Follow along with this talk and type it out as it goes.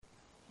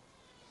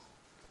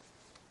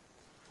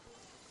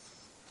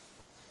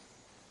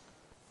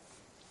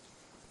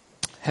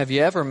Have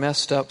you ever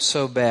messed up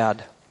so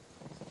bad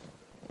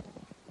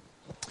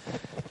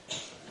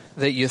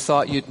that you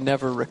thought you'd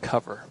never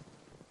recover?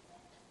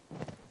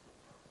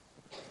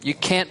 You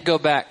can't go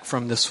back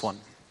from this one.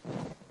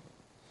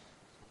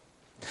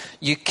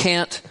 You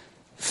can't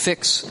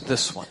fix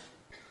this one.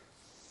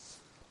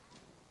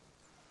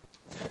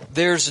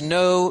 There's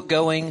no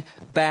going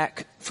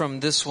back from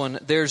this one.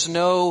 There's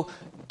no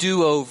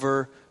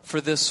do-over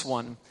for this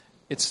one.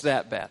 It's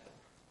that bad.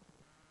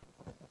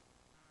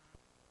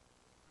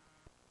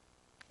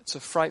 It's a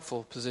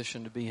frightful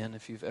position to be in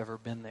if you've ever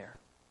been there.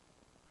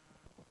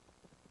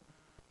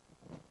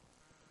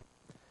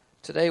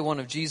 Today, one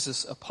of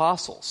Jesus'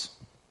 apostles,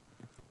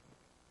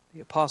 the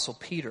Apostle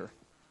Peter,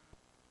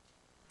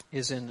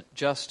 is in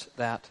just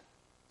that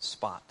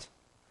spot.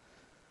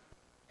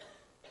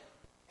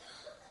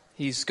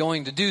 He's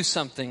going to do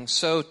something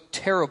so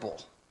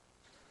terrible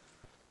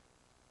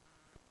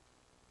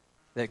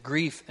that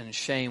grief and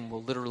shame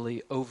will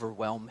literally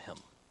overwhelm him.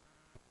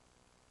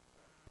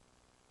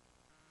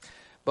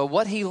 But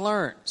what he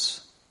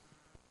learns,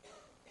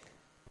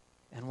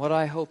 and what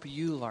I hope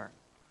you learn,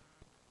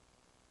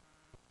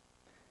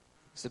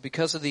 is that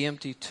because of the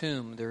empty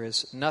tomb, there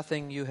is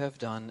nothing you have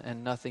done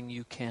and nothing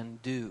you can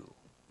do.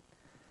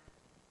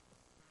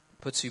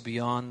 It puts you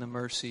beyond the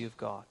mercy of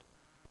God.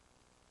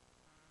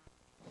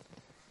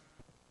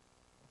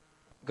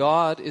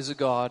 God is a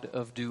God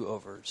of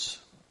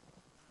do-overs.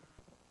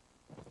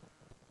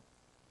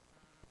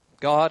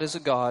 God is a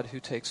God who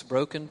takes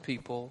broken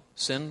people,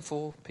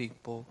 sinful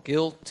people,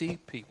 guilty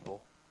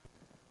people,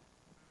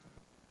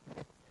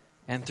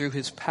 and through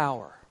His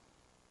power,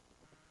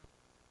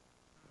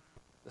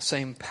 the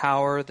same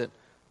power that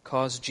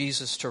caused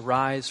Jesus to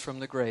rise from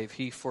the grave,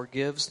 He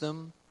forgives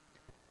them,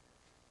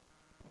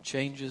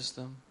 changes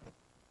them,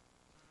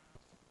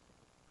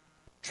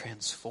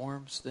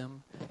 transforms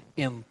them,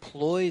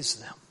 employs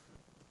them.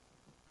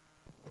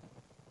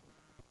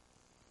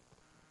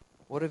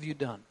 What have you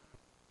done?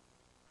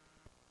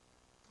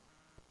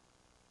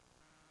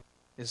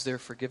 Is there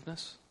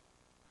forgiveness?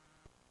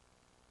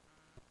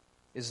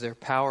 Is there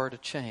power to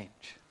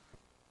change?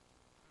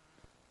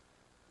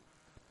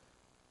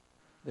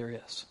 There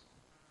is.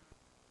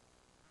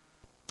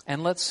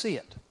 And let's see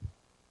it.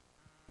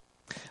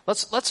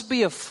 Let's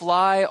be a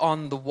fly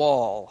on the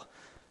wall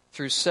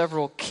through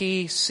several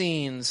key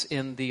scenes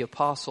in the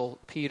Apostle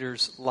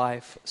Peter's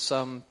life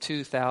some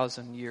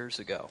 2,000 years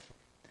ago.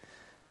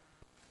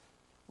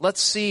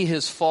 Let's see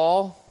his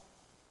fall,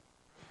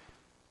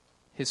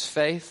 his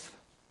faith,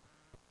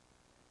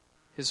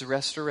 his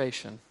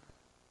restoration,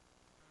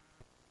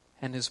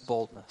 and his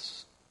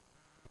boldness.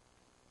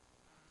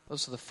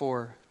 Those are the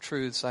four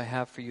truths I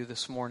have for you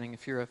this morning.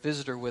 If you're a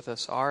visitor with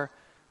us, our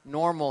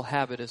normal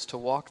habit is to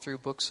walk through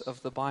books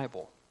of the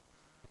Bible.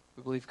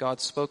 We believe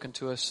God's spoken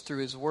to us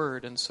through His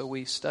Word, and so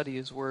we study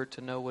His Word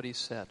to know what He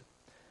said.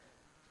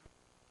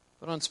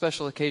 But on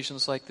special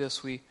occasions like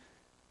this, we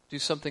do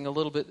something a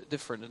little bit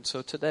different. And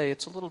so today,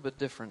 it's a little bit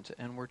different,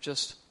 and we're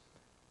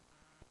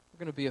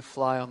going to be a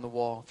fly on the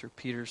wall through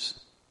Peter's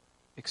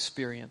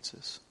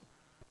experiences.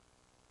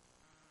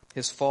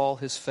 His fall,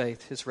 his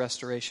faith, his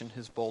restoration,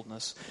 his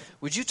boldness.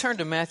 Would you turn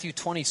to Matthew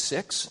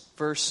 26,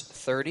 verse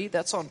 30?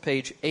 That's on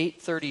page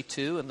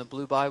 832 in the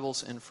blue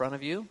Bibles in front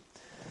of you.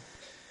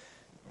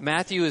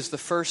 Matthew is the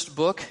first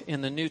book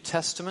in the New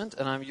Testament,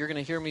 and you're going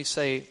to hear me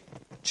say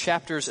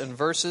chapters and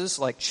verses,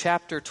 like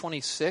chapter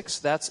 26.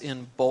 That's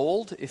in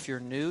bold if you're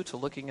new to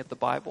looking at the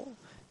Bible.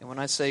 And when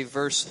I say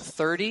verse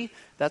 30,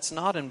 that's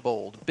not in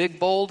bold. Big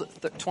bold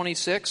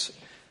 26,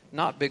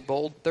 not big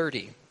bold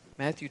 30.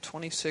 Matthew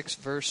 26,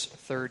 verse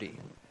 30.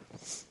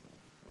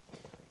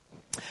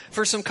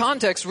 For some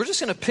context, we're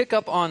just going to pick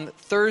up on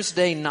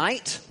Thursday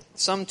night,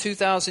 some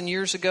 2,000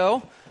 years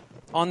ago.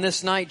 On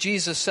this night,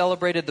 Jesus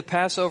celebrated the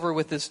Passover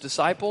with His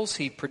disciples.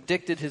 He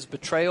predicted His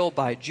betrayal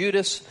by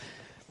Judas.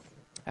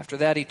 After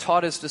that, He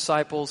taught His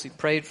disciples. He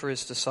prayed for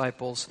His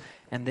disciples.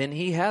 And then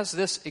He has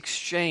this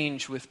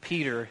exchange with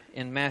Peter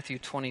in Matthew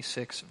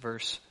 26,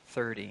 verse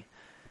 30.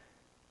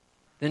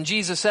 Then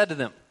Jesus said to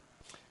them,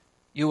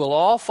 "You will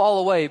all fall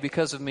away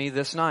because of me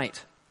this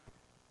night.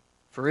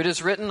 For it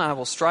is written, I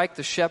will strike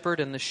the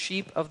shepherd, and the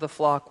sheep of the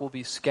flock will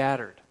be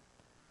scattered.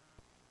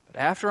 But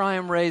after I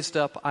am raised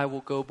up, I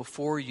will go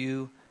before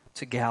you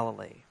to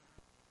Galilee."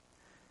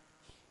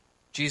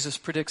 Jesus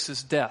predicts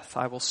His death.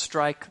 I will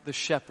strike the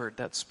shepherd.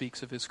 That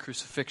speaks of His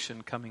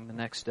crucifixion coming the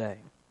next day.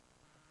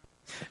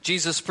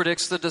 Jesus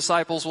predicts the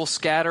disciples will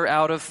scatter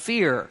out of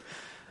fear.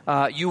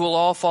 You will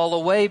all fall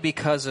away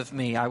because of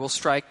me. I will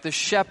strike the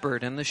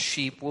shepherd, and the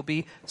sheep will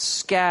be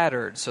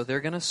scattered. So they're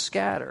going to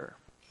scatter.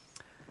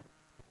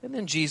 And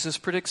then Jesus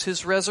predicts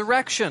His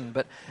resurrection.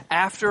 But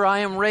after I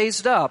am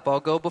raised up, I'll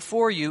go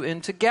before you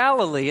into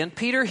Galilee. And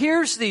Peter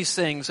hears these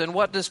things. And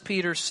what does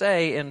Peter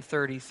say in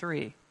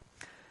 33?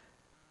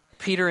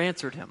 Peter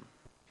answered him,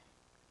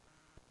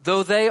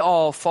 "Though they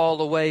all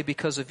fall away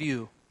because of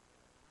you,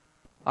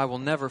 I will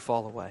never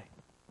fall away."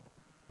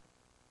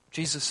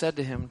 Jesus said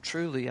to him,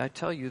 "Truly, I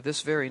tell you,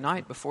 this very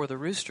night before the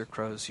rooster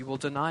crows, you will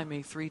deny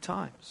me 3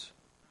 times.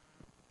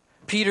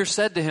 Peter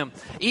said to him,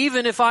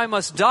 "Even if I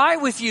must die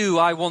with you,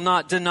 I will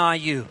not deny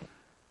you."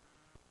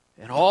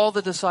 And all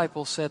the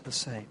disciples said the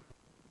same.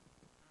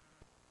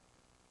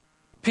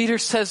 Peter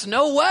says,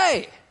 "No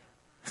way."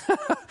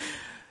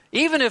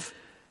 Even if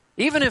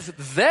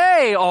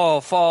they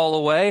all fall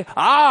away,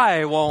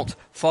 I won't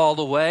fall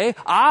away.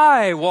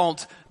 I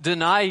won't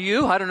deny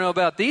you. I don't know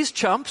about these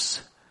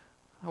chumps.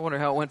 I wonder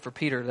how it went for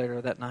Peter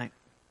later that night.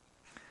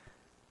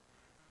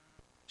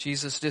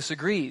 Jesus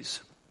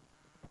disagrees.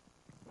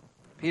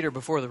 "Peter,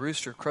 before the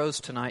rooster crows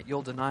tonight,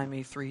 you'll deny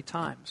me 3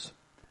 times.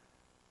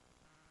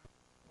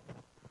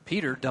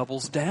 Peter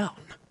doubles down.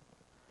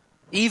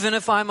 "Even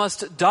if I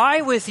must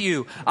die with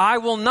you, I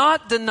will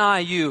not deny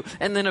you."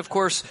 And then, of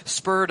course,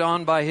 spurred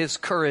on by his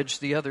courage,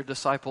 the other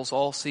disciples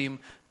all seem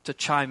to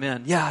chime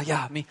in.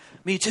 Yeah,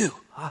 me too.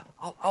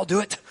 I'll do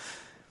it.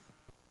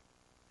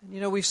 And, you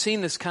know, we've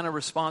seen this kind of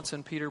response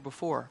in Peter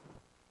before.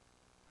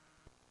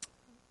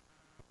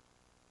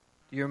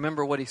 Do you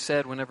remember what he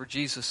said whenever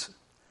Jesus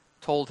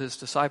told his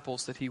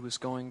disciples that he was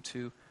going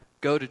to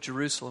go to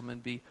Jerusalem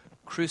and be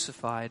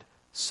crucified,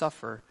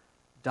 suffer,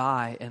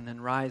 die, and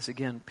then rise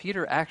again?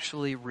 Peter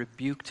actually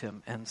rebuked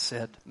him and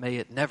said, "May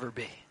it never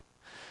be."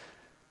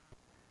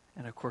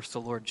 And of course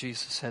the Lord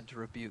Jesus had to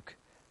rebuke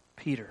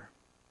Peter.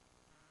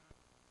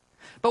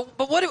 But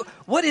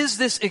what is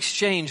this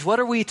exchange? What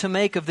are we to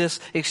make of this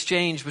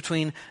exchange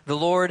between the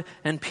Lord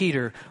and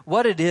Peter?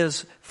 What it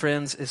is,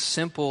 friends, is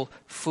simple,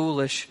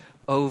 foolish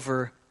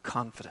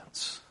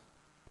overconfidence.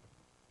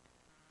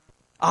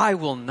 I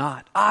will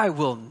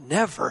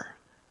never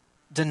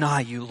deny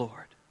you,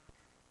 Lord.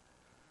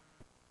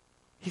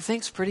 He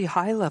thinks pretty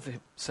highly of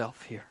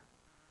himself here.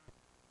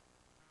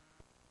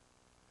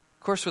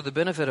 Of course, with the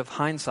benefit of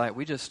hindsight,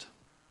 we just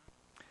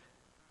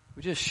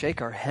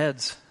shake our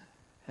heads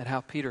at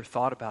how Peter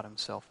thought about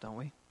himself, don't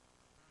we?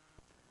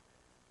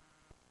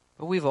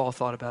 But we've all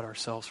thought about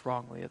ourselves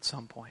wrongly at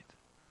some point.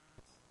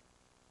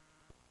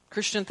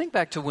 Christian, think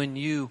back to when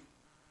you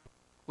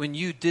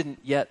didn't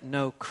yet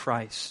know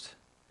Christ.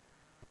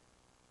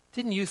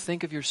 Didn't you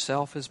think of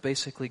yourself as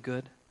basically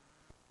good?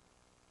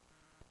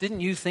 Didn't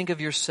you think of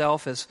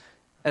yourself as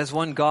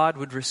one God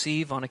would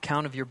receive on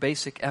account of your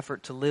basic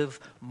effort to live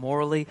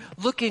morally?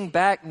 Looking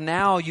back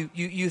now,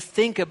 you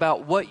think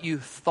about what you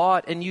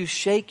thought and you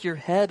shake your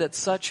head at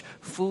such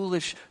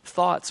foolish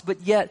thoughts,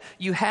 but yet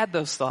you had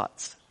those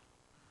thoughts.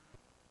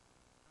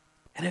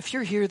 And if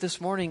you're here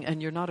this morning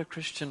and you're not a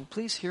Christian,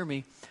 please hear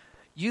me.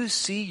 You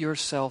see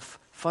yourself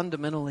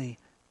fundamentally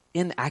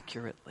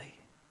inaccurately.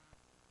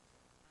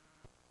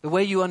 The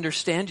way you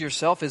understand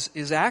yourself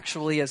is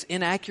actually as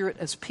inaccurate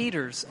as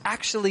Peter's.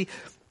 Actually,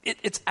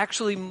 it's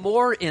actually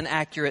more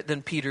inaccurate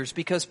than Peter's,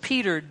 because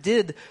Peter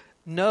did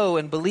know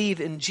and believe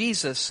in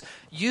Jesus.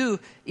 You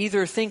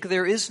either think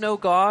there is no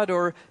God,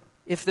 or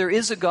if there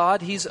is a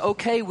God, he's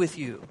okay with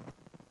you.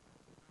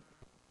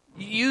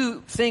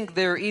 You think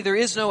there either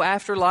is no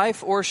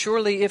afterlife, or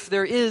surely if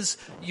there is,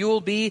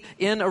 you'll be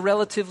in a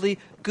relatively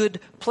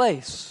good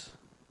place.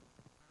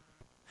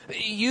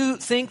 You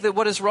think that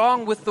what is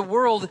wrong with the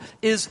world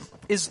is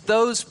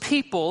those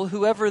people,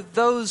 whoever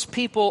those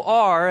people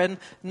are, and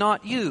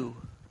not you.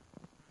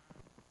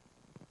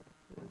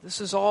 This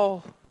is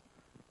all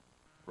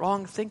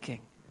wrong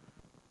thinking.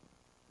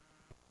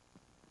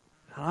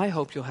 And I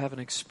hope you'll have an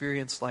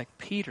experience like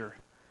Peter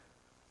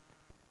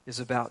is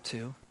about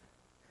to,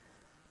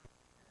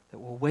 that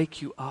will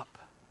wake you up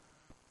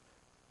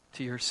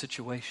to your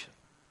situation.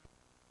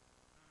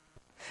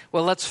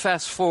 Well, let's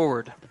fast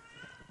forward.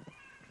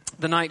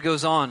 The night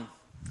goes on.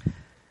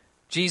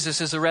 Jesus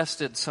is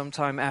arrested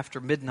sometime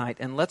after midnight.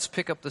 And let's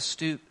pick up the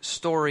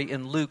story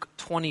in Luke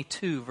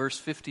 22, verse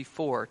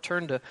 54.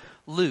 Turn to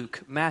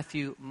Luke,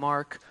 Matthew,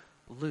 Mark,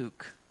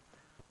 Luke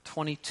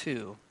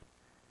 22,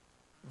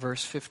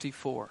 verse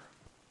 54.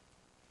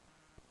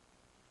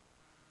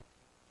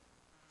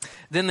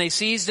 Then they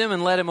seized him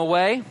and led him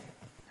away,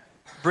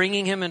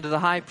 bringing him into the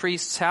high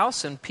priest's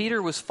house, and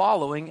Peter was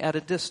following at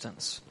a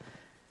distance.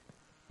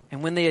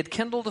 And when they had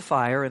kindled a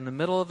fire in the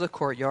middle of the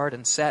courtyard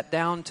and sat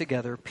down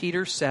together,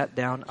 Peter sat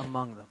down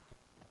among them.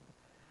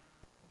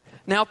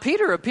 Now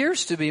Peter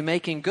appears to be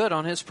making good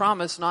on his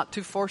promise not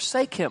to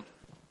forsake him.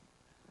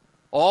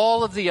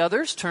 All of the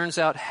others, turns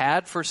out,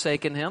 had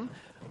forsaken him,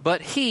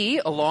 but he,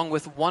 along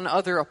with one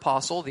other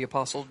apostle, the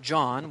apostle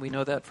John, we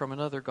know that from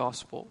another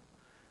gospel,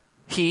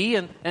 he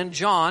and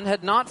John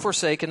had not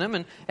forsaken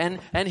him,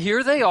 and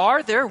here they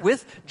are, they're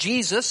with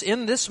Jesus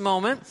in this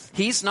moment.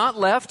 He's not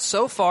left.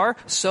 So far,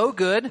 so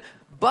good.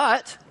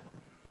 But,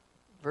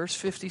 verse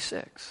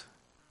 56,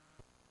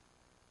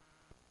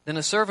 then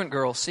a servant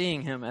girl,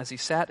 seeing him as he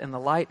sat in the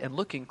light and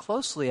looking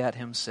closely at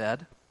him,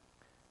 said,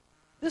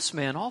 "This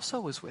man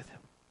also was with him."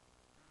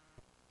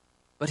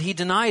 But he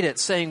denied it,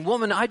 saying,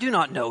 "Woman, I do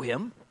not know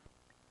him."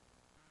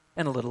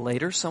 And a little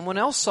later, someone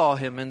else saw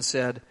him and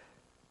said,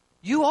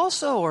 "You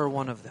also are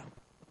one of them."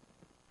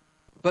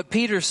 But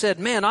Peter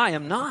said, "Man, I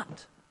am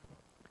not."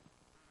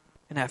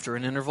 And after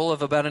an interval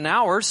of about an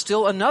hour,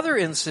 still another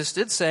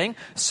insisted, saying,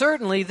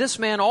 "Certainly this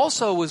man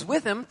also was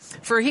with him,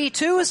 for he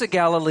too is a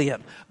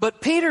Galilean."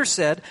 But Peter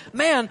said,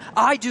 "Man,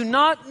 I do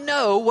not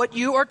know what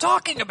you are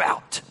talking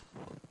about."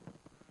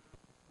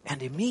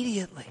 And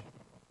immediately,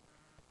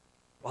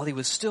 while he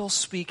was still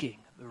speaking,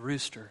 the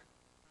rooster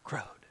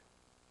crowed.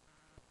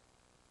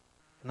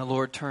 And the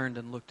Lord turned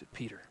and looked at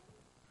Peter.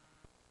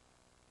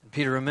 And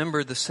Peter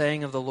remembered the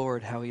saying of the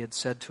Lord, how he had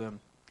said to him,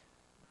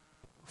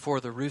 "Before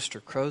the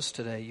rooster crows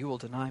today, you will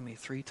deny me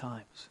 3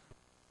 times."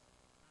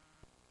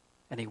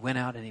 And he went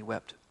out and he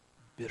wept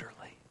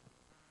bitterly.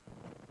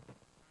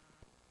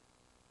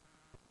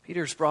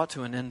 Peter's brought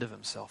to an end of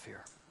himself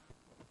here.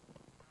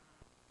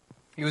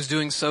 He was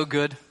doing so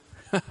good.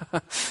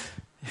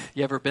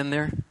 You ever been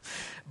there?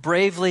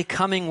 Bravely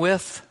coming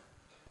with.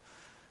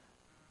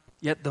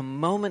 Yet the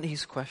moment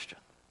he's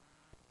questioned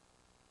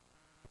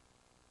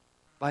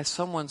by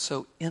someone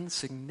so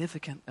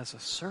insignificant as a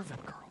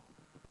servant girl,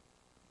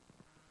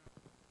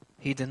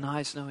 he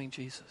denies knowing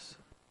Jesus.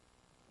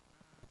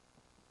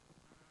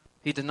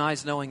 He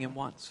denies knowing him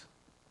once.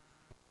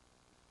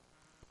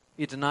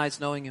 He denies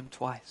knowing him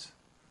twice.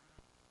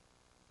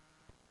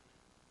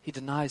 He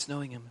denies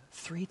knowing him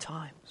 3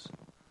 times.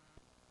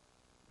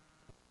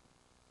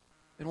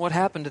 And what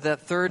happened to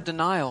that third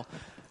denial?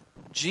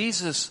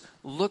 Jesus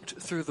looked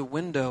through the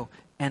window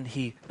and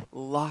he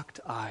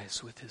locked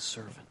eyes with his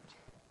servant.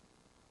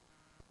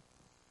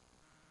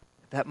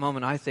 That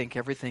moment, I think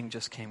everything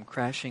just came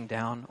crashing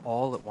down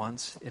all at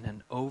once in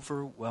an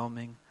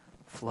overwhelming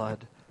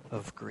flood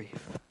of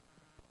grief.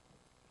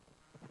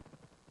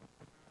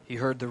 He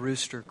heard the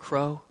rooster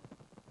crow,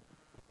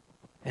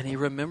 and he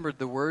remembered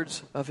the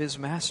words of his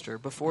master,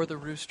 "Before the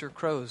rooster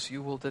crows,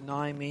 you will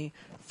deny me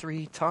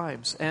 3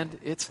 times. And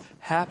it's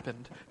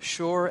happened.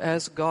 Sure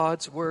as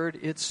God's word,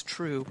 it's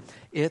true.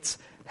 It's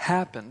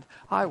happened.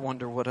 I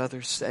wonder what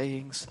other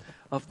sayings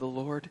of the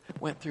Lord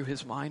went through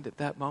his mind at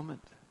that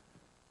moment.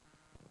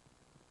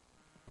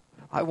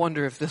 I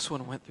wonder if this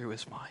one went through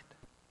his mind.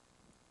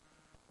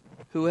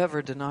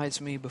 Whoever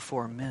denies me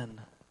before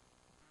men,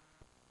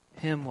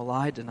 him will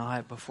I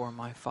deny before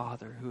my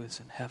Father who is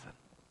in heaven.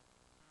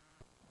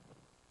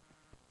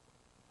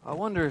 I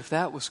wonder if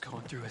that was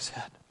going through his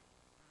head.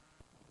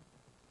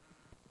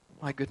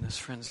 My goodness,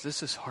 friends,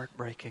 this is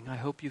heartbreaking. I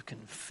hope you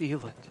can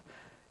feel it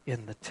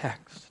in the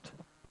text.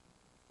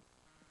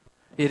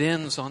 It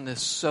ends on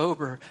this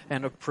sober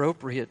and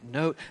appropriate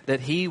note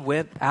that he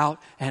went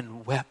out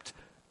and wept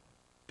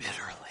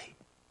bitterly.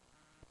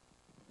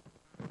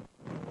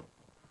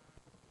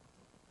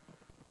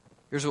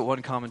 Here's what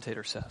one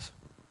commentator says.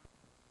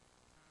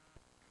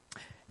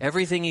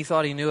 Everything he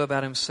thought he knew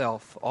about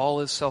himself, all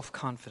his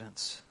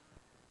self-confidence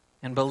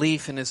and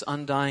belief in his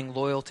undying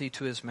loyalty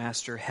to his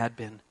master had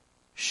been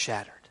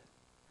shattered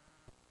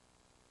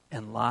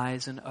and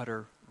lies in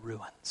utter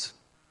ruins.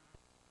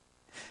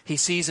 He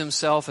sees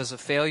himself as a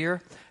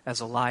failure,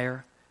 as a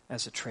liar,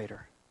 as a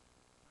traitor.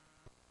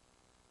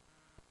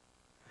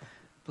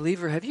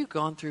 Believer, have you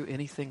gone through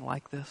anything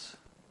like this?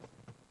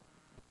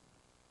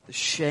 The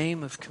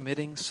shame of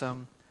committing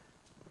some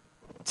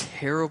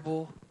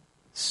terrible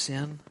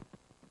sin?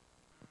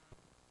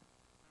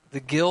 The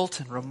guilt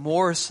and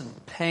remorse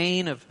and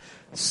pain of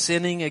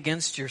sinning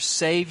against your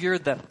Savior,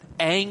 the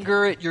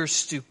anger at your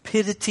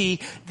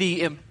stupidity,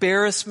 the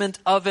embarrassment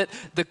of it,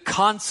 the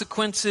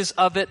consequences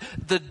of it,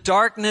 the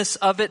darkness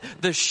of it,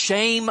 the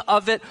shame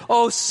of it.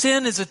 Oh,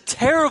 sin is a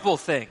terrible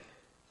thing.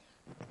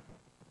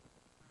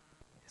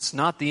 It's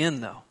not the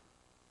end, though.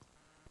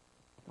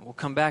 We'll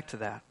come back to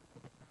that.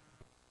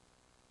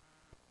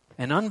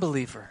 An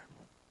unbeliever,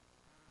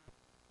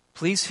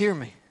 please hear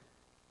me.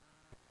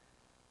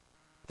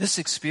 This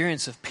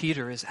experience of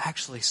Peter is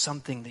actually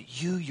something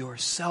that you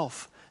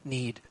yourself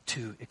need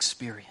to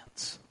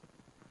experience.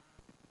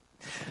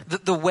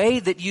 The way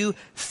that you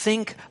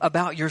think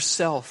about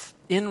yourself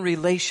in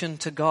relation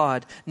to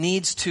God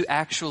needs to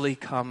actually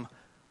come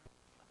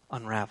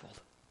unraveled.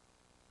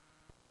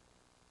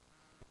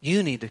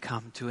 You need to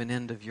come to an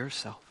end of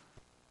yourself.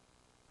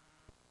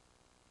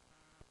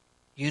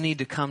 You need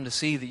to come to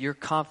see that your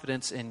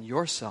confidence in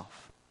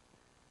yourself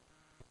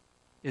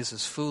is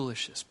as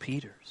foolish as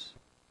Peter's.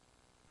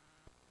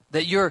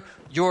 That your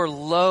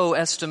low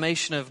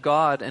estimation of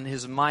God and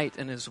His might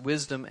and His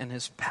wisdom and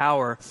His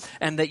power,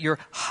 and that your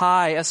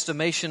high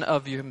estimation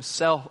of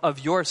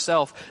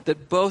yourself,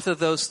 that both of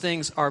those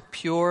things are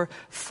pure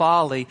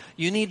folly.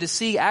 You need to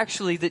see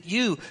actually that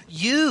you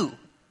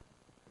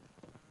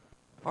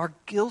are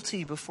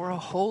guilty before a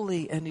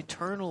holy and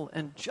eternal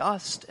and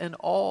just and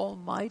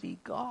almighty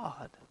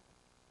God.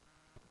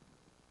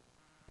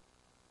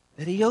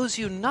 That He owes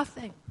you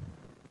nothing.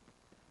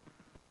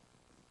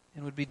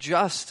 And would be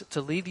just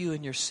to leave you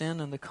in your sin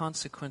and the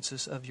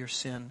consequences of your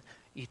sin,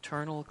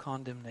 eternal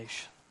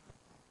condemnation.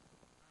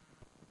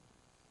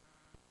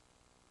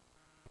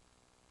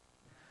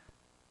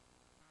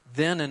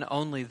 Then and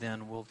only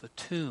then will the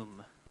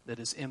tomb that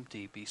is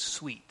empty be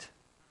sweet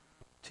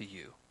to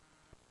you.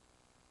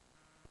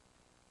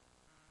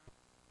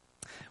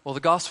 Well, the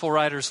gospel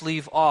writers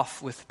leave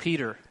off with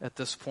Peter at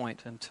this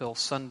point until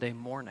Sunday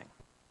morning.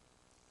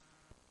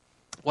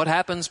 What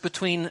happens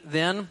between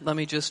then? Let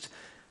me just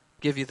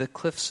give you the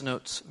Cliff's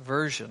Notes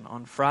version.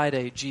 On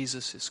Friday,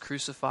 Jesus is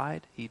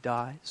crucified. He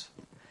dies.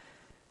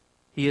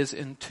 He is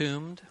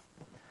entombed,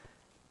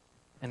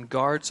 and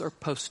guards are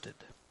posted.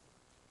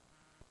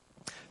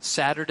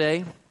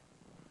 Saturday,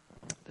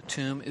 the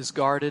tomb is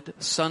guarded.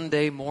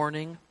 Sunday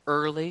morning,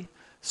 early,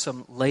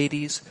 some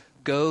ladies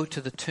go to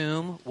the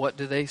tomb. What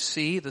do they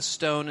see? The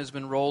stone has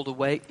been rolled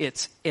away.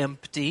 It's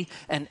empty.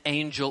 An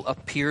angel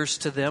appears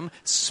to them,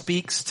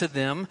 speaks to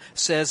them,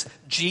 says,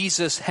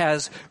 Jesus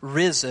has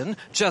risen,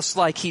 just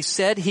like he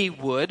said he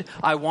would.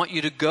 I want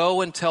you to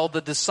go and tell the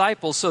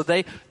disciples. So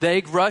they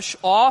rush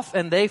off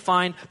and they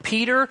find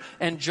Peter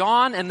and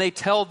John and they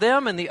tell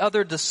them and the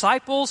other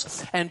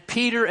disciples, and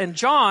Peter and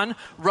John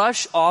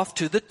rush off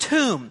to the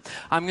tomb.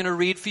 I'm going to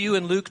read for you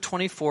in Luke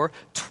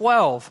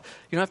 24:12.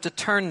 You don't have to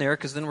turn there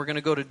because then we're going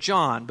to go to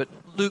John. But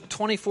Luke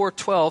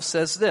 24:12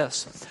 says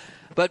this.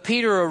 But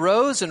Peter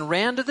arose and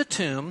ran to the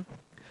tomb.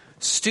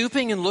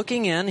 Stooping and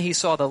looking in, he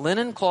saw the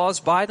linen cloths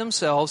by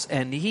themselves,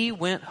 and he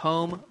went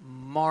home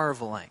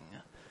marveling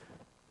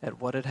at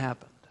what had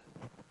happened.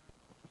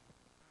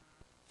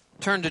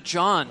 Turn to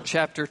John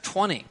chapter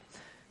 20.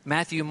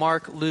 Matthew,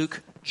 Mark,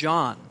 Luke,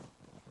 John.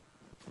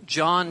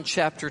 John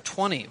chapter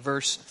 20,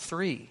 verse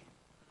 3.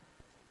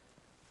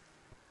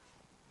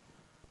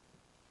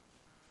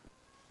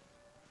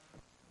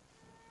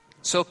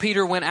 So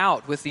Peter went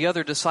out with the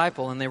other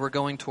disciple, and they were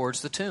going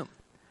towards the tomb.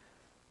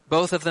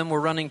 Both of them were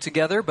running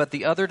together, but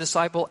the other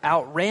disciple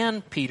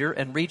outran Peter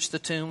and reached the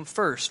tomb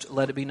first.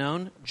 Let it be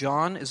known,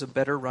 John is a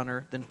better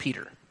runner than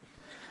Peter.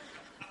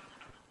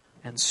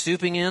 And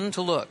stooping in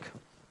to look,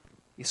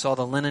 he saw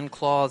the linen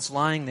cloths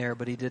lying there,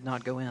 but he did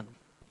not go in.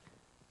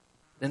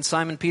 Then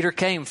Simon Peter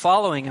came,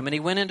 following him, and he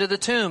went into the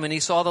tomb, and he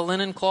saw the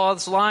linen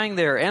cloths lying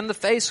there, and the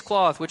face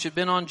cloth which had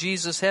been on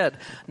Jesus' head,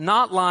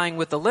 not lying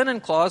with the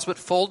linen cloths, but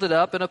folded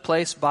up in a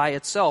place by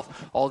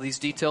itself. All these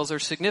details are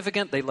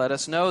significant. They let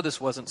us know this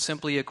wasn't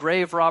simply a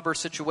grave robber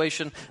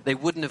situation. They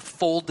wouldn't have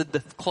folded the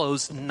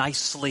clothes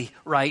nicely,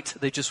 right?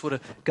 They just would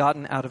have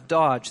gotten out of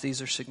dodge.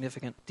 These are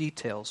significant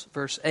details.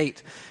 Verse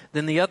 8,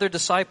 then the other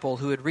disciple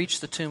who had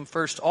reached the tomb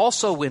first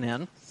also went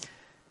in,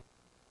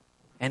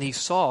 and he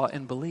saw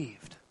and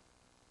believed.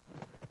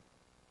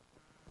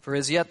 For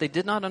as yet they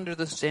did not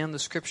understand the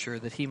scripture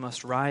that he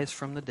must rise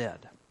from the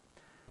dead.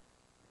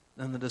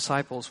 Then the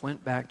disciples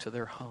went back to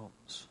their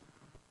homes.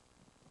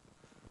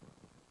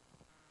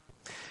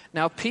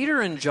 Now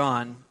Peter and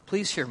John,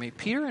 please hear me,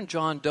 Peter and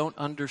John don't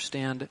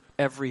understand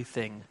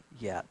everything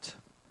yet.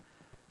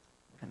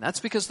 And that's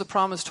because the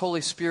promised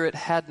Holy Spirit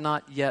had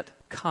not yet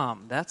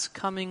come. That's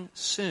coming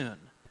soon.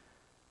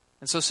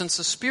 And so since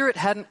the Spirit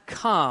hadn't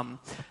come,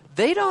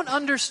 they don't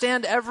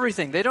understand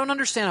everything. They don't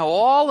understand how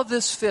all of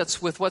this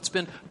fits with what's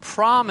been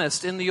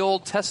promised in the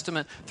Old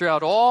Testament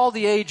throughout all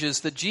the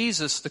ages, that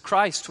Jesus, the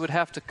Christ, would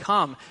have to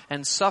come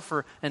and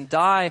suffer and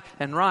die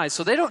and rise.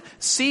 So they don't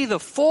see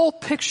the full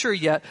picture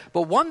yet.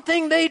 But one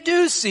thing they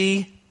do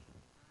see,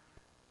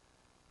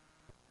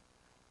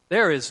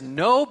 there is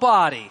no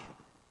body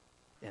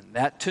in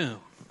that tomb.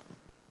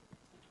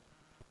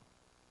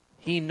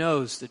 He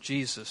knows that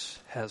Jesus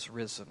has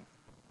risen.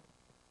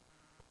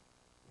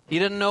 He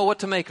didn't know what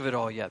to make of it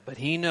all yet, but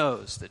he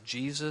knows that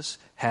Jesus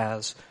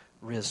has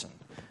risen.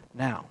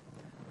 Now,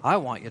 I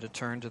want you to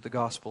turn to the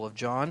Gospel of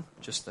John,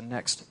 just the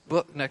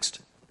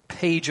next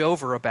page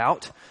over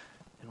about,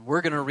 and we're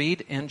going to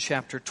read in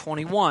chapter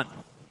 21.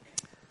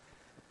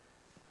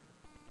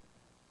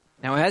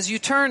 Now, as you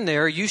turn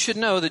there, you should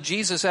know that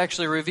Jesus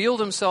actually revealed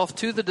himself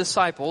to the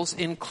disciples,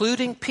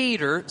 including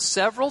Peter,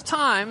 several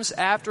times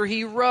after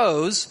he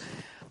rose.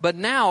 But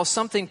now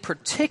something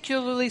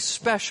particularly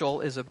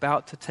special is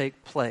about to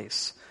take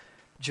place.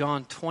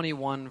 John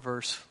 21,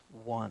 verse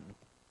 1.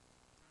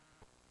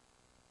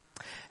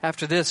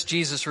 After this,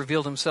 Jesus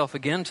revealed himself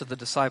again to the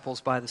disciples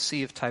by the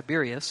Sea of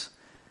Tiberias,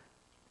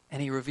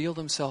 and he revealed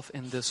himself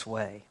in this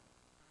way.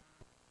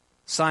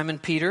 Simon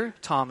Peter,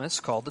 Thomas,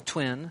 called the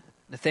twin,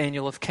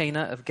 Nathanael of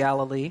Cana of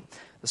Galilee,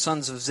 the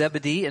sons of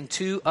Zebedee, and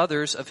two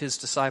others of his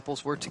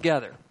disciples were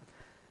together.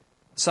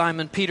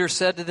 Simon Peter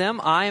said to them,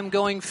 I am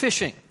going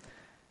fishing.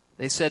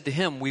 They said to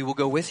him, we will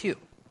go with you.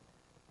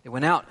 They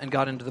went out and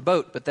got into the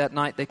boat, but that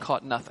night they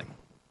caught nothing.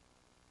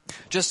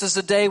 Just as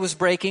the day was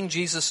breaking,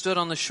 Jesus stood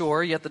on the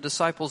shore, yet the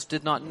disciples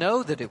did not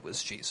know that it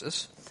was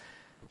Jesus.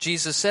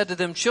 Jesus said to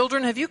them,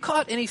 children, have you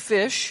caught any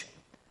fish?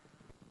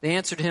 They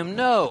answered him,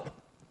 no.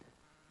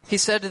 He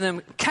said to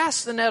them,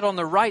 cast the net on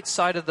the right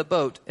side of the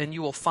boat, and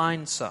you will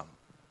find some.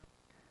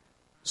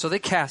 So they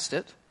cast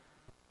it,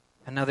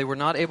 and now they were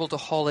not able to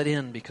haul it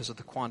in because of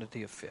the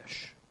quantity of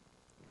fish.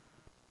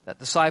 That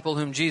disciple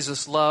whom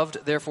Jesus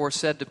loved therefore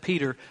said to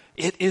Peter,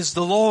 it is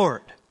the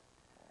Lord.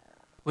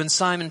 When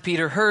Simon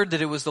Peter heard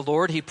that it was the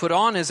Lord, he put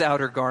on his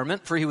outer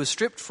garment, for he was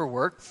stripped for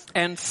work,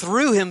 and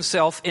threw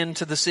himself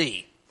into the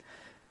sea.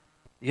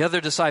 The other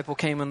disciple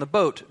came in the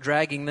boat,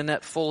 dragging the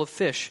net full of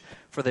fish,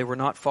 for they were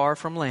not far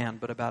from land,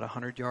 but about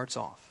 100 yards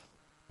off.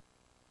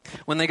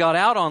 When they got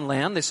out on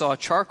land, they saw a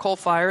charcoal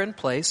fire in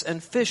place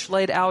and fish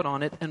laid out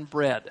on it and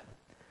bread.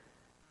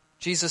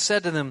 Jesus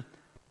said to them,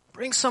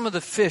 "Bring some of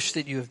the fish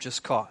that you have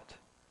just caught."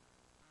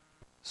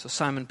 So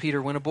Simon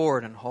Peter went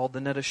aboard and hauled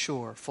the net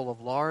ashore, full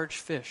of large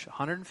fish,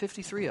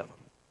 153 of them.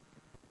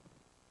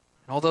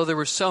 And although there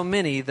were so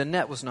many, the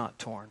net was not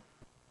torn.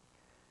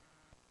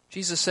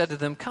 Jesus said to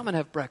them, "Come and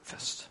have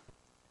breakfast."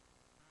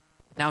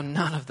 Now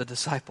none of the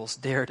disciples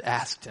dared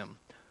ask him,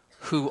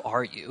 "Who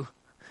are you?"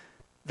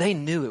 They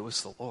knew it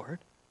was the Lord.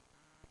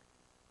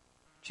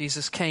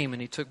 Jesus came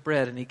and he took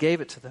bread and he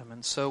gave it to them,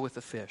 and so with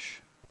the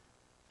fish.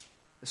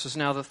 This was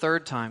now the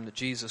third time that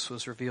Jesus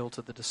was revealed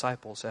to the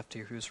disciples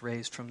after he was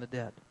raised from the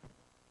dead.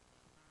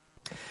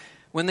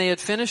 When they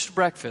had finished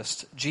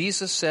breakfast,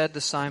 Jesus said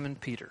to Simon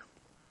Peter,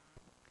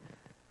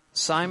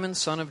 "Simon,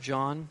 son of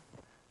John,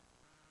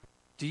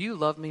 do you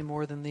love me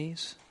more than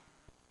these?"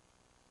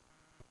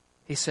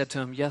 He said to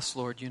him, "Yes,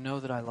 Lord, you know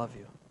that I love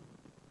you."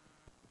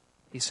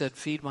 He said,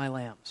 "Feed my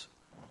lambs."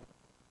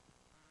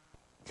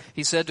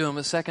 He said to him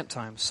a second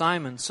time,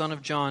 "Simon, son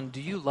of John,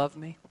 do you love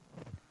me?"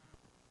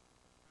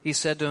 He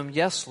said to him,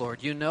 "Yes,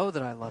 Lord, you know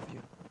that I love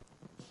you."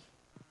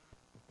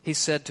 He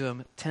said to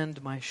him,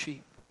 "Tend my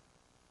sheep."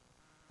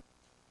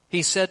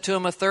 He said to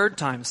him a third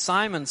time,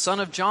 "Simon, son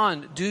of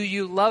John, do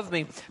you love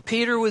me?"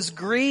 Peter was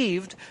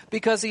grieved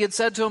because he had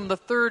said to him the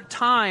third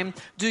time,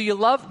 "Do you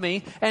love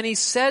me?" And he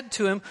said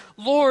to him,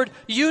 "Lord,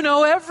 you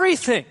know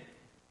everything.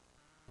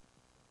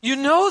 You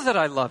know that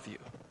I love you."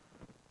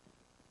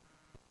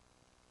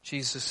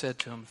 Jesus said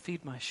to him,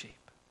 "Feed my sheep."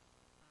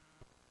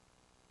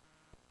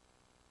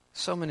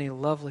 So many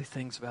lovely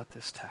things about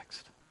this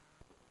text.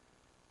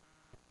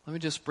 Let me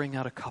just bring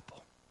out a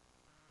couple.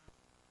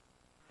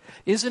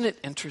 Isn't it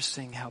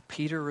interesting how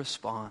Peter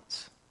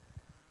responds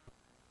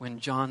when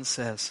John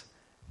says,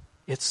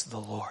 "It's the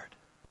Lord"?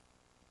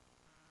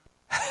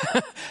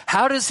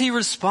 How does he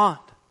respond?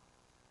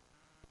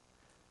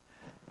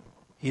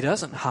 He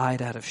doesn't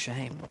hide out of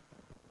shame.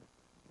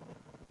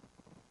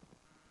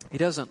 He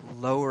doesn't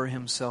lower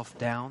himself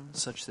down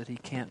such that he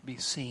can't be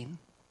seen.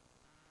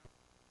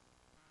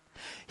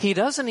 He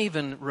doesn't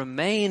even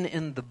remain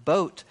in the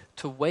boat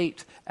to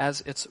wait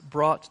as it's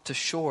brought to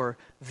shore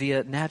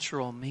via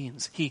natural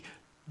means. He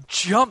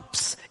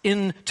jumps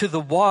into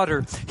the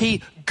water.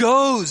 He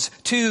goes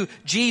to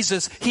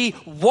Jesus. He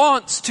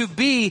wants to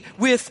be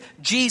with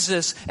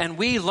Jesus. And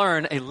we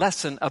learn a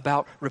lesson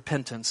about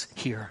repentance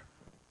here.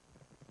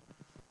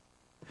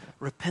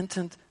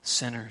 Repentant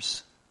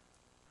sinners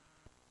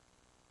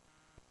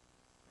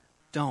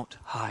don't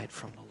hide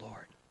from the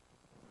Lord.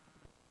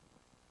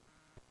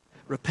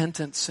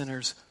 Repentant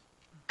sinners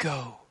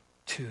go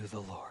to the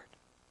Lord.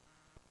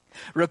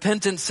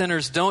 Repentant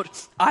sinners don't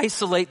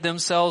isolate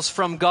themselves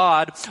from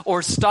God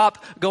or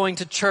stop going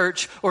to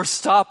church or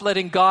stop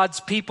letting God's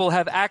people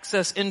have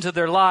access into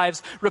their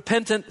lives.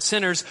 Repentant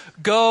sinners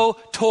go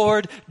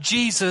toward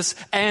Jesus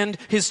and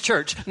his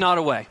church, not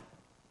away.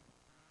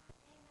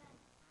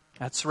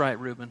 That's right,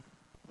 Reuben.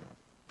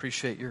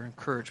 Appreciate your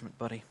encouragement,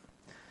 buddy.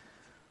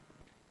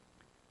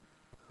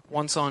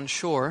 Once on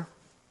shore,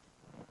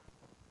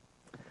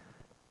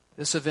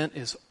 this event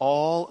is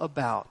all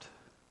about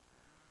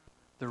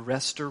the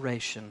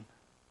restoration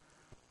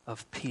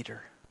of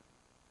Peter.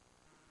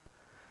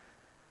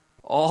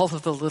 All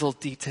of the little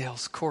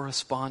details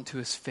correspond to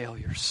his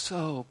failure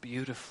so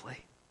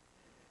beautifully.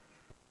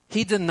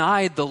 He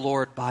denied the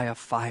Lord by a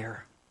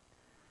fire.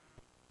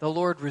 The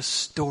Lord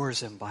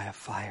restores him by a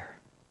fire.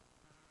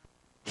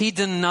 He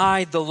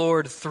denied the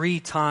Lord 3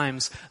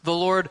 times. The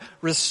Lord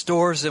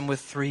restores him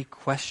with 3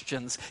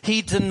 questions.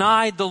 He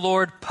denied the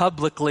Lord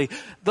publicly.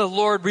 The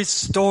Lord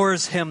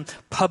restores him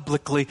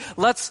publicly.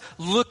 Let's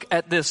look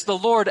at this. The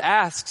Lord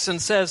asks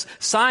and says,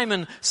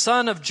 "Simon,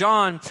 son of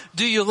John,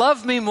 do you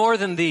love me more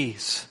than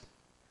these?"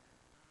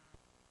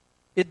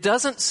 It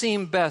doesn't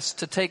seem best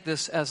to take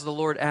this as the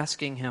Lord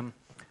asking him,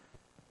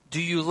 "Do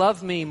you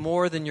love me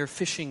more than your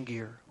fishing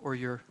gear or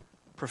your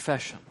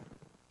profession?"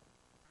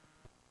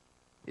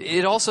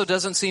 It also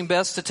doesn't seem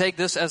best to take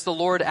this as the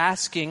Lord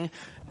asking,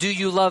 "Do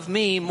you love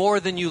me more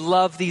than you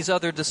love these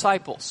other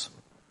disciples?"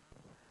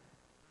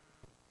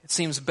 It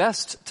seems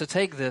best to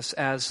take this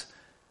as,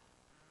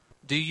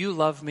 "Do you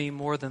love me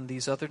more than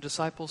these other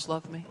disciples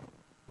love me?"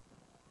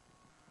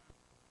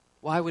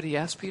 Why would he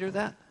ask Peter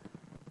that?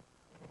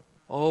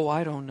 Oh,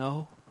 I don't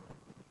know.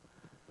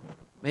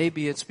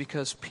 Maybe it's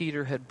because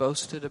Peter had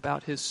boasted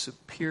about his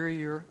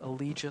superior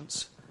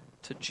allegiance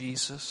to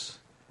Jesus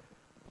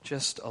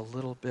just a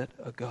little bit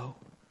ago.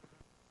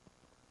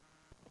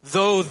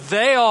 Though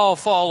they all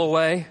fall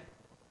away,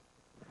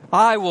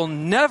 I will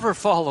never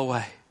fall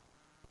away.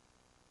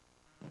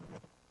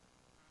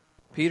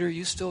 Peter,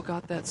 you still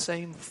got that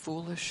same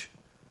foolish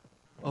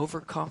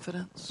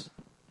overconfidence?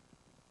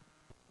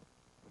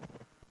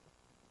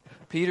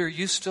 Peter,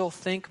 you still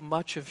think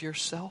much of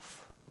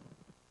yourself?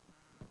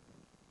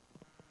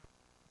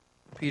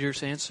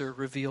 Peter's answer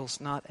reveals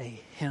not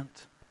a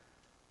hint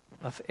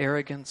of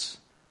arrogance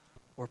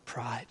or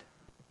pride.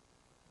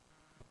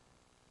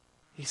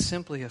 He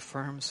simply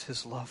affirms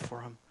his love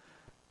for him.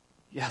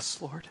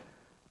 "Yes, Lord,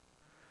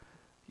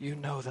 you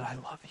know that I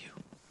love you.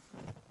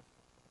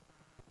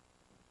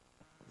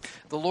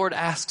 The Lord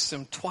asks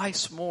him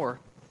twice more,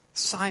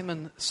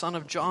 Simon, son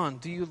of John,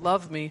 do you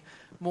love me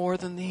more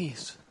than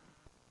these?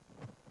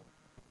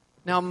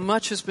 Now,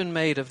 much has been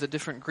made of the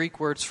different Greek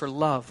words for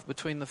love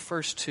between the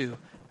first two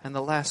and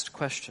the last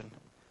question.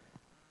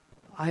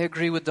 I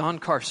agree with Don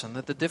Carson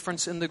that the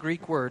difference in the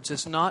Greek words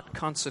is not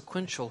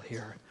consequential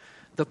here.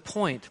 The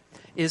point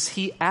is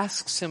he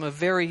asks him a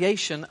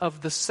variation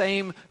of the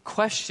same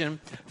question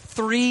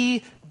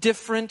 3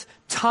 different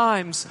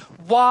times.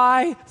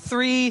 Why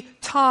 3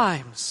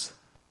 times?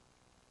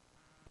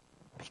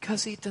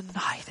 Because he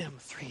denied him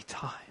 3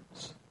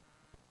 times.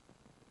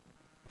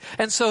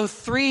 And so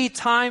 3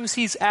 times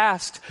he's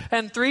asked,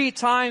 and 3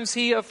 times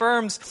he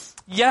affirms,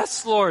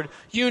 yes, Lord,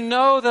 you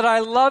know that I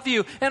love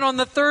you. And on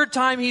the 3rd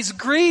time he's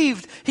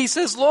grieved. He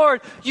says,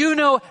 Lord, you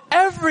know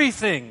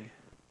everything.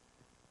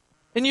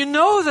 And you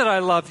know that I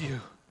love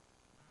you.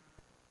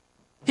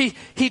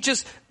 He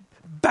just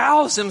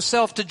bows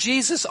himself to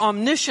Jesus'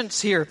 omniscience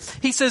here.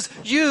 He says,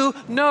 you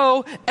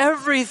know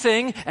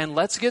everything. And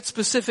let's get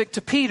specific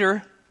to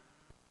Peter.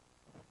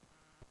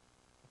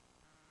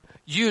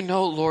 You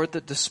know, Lord,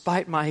 that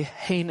despite my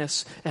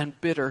heinous and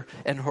bitter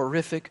and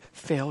horrific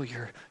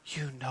failure,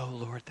 you know,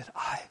 Lord, that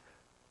I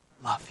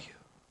love you.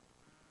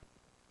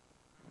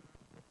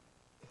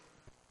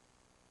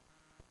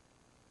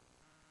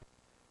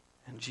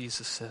 And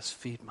Jesus says,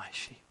 feed my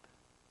sheep.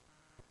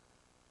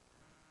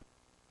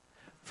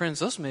 Friends,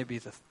 those may be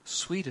the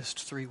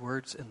sweetest 3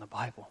 words in the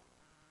Bible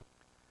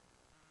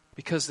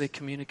because they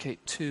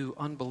communicate 2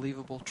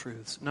 unbelievable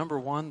truths. Number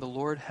 1, the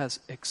Lord has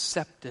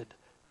accepted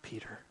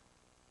Peter.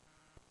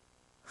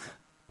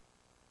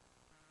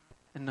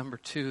 And number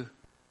 2,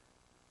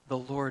 the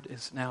Lord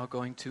is now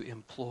going to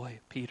employ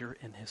Peter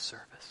in his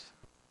service.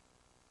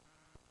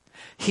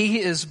 He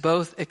is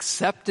both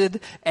accepted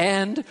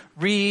and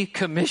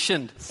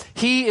recommissioned.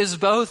 He is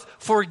both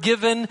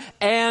forgiven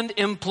and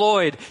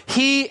employed.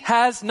 He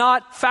has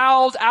not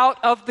fouled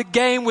out of the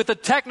game with a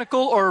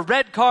technical or a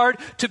red card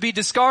to be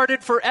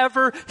discarded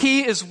forever.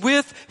 He is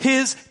with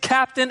his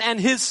captain and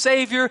his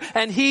Savior,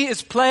 and he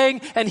is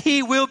playing and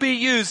he will be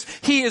used.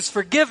 He is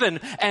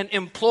forgiven and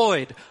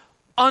employed.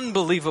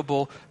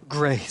 Unbelievable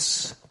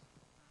grace.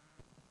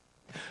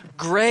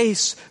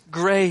 Grace,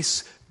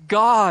 grace,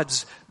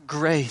 God's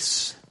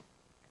grace.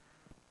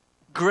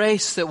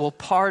 Grace that will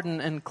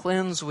pardon and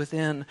cleanse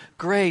within.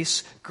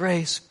 Grace,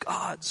 grace,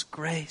 God's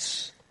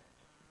grace.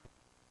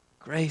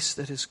 Grace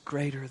that is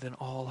greater than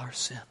all our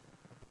sin.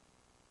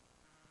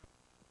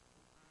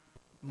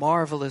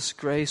 Marvelous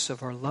grace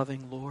of our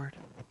loving Lord.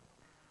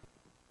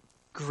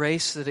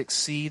 Grace that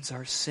exceeds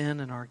our sin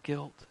and our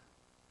guilt.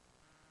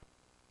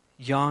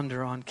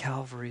 Yonder on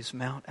Calvary's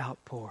mount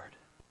outpoured,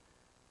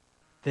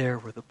 there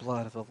where the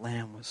blood of the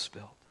Lamb was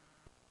spilled.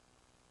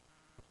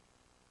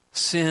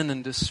 Sin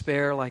and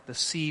despair like the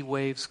sea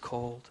waves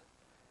cold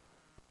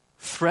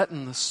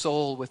threaten the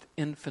soul with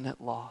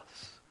infinite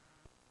loss.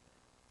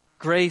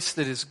 Grace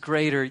that is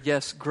greater,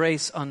 yes,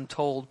 grace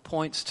untold,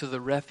 points to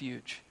the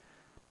refuge,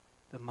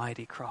 the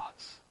mighty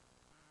cross.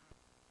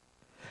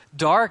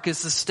 Dark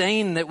is the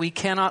stain that we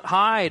cannot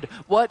hide.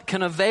 What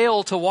can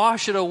avail to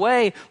wash it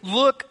away?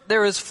 Look,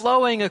 there is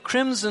flowing a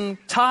crimson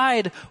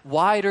tide.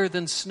 Wider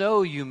than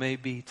snow you may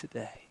be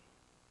today.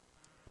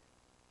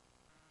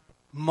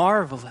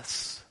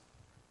 Marvelous,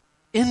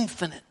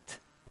 infinite,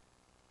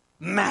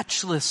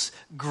 matchless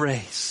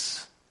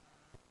grace.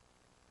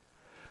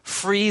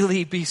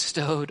 Freely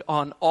bestowed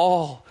on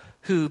all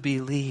who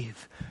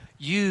believe.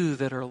 You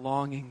that are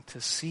longing to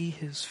see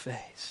his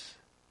face.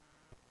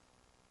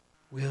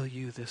 Will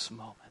you this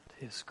moment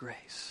his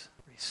grace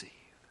receive?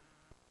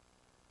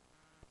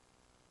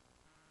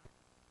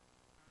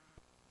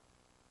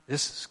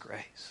 This is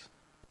grace.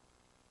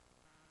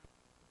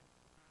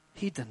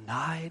 He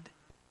denied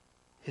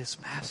his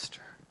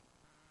master.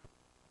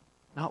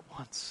 Not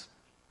once.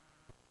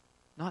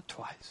 Not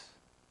twice.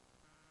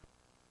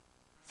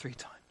 3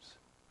 times.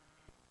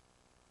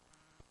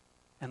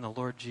 And the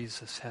Lord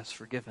Jesus has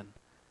forgiven,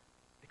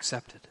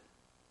 accepted,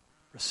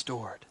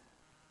 restored,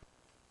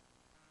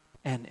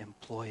 and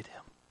employed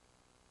him.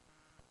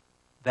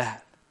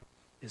 That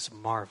is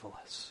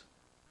marvelous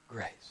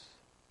grace.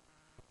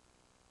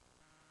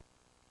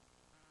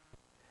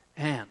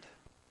 And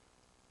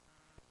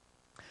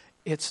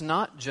it's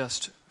not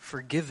just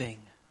forgiving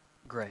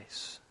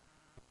grace.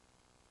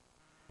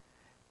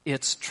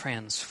 It's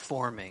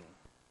transforming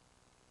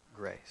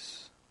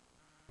grace.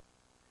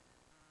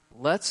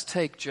 Let's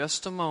take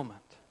just a moment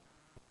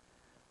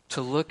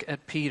to look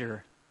at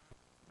Peter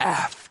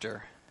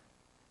after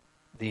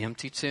the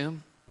empty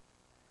tomb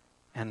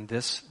and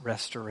this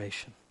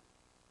restoration.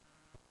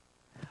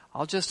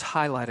 I'll just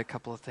highlight a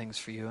couple of things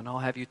for you, and I'll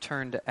have you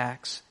turn to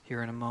Acts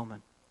here in a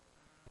moment.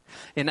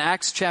 In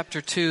Acts chapter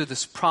 2,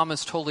 this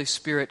promised Holy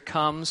Spirit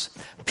comes.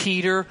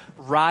 Peter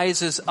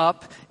rises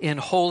up in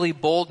holy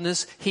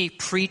boldness. He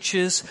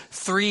preaches.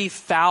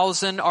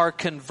 3,000 are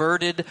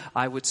converted.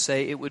 I would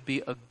say it would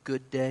be a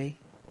good day.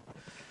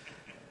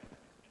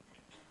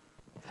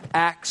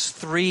 Acts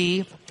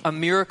 3, a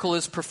miracle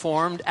is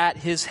performed. At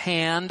his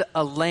hand,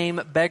 a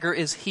lame beggar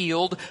is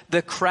healed.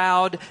 The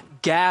crowd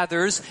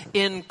gathers,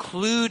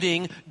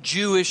 including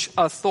Jewish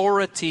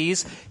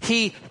authorities.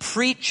 He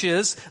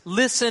preaches.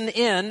 Listen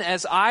in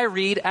as I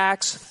read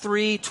Acts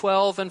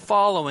 3:12 and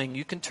following.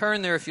 You can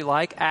turn there if you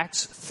like.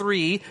 Acts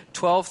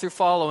 3:12 through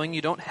following.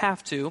 You don't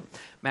have to.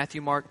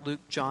 Matthew, Mark,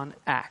 Luke, John,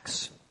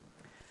 Acts.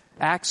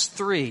 Acts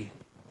 3,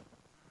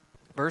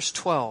 verse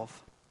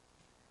 12.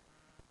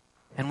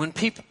 And when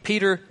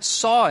Peter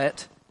saw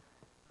it,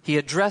 he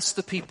addressed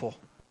the people.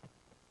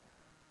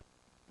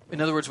 In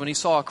other words, when he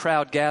saw a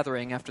crowd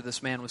gathering after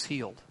this man was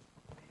healed.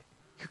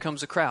 Here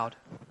comes a crowd.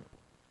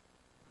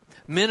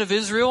 Men of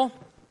Israel,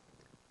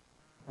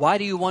 why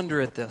do you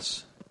wonder at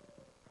this?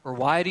 Or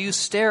why do you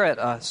stare at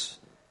us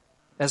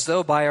as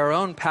though by our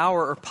own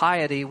power or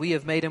piety we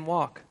have made him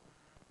walk?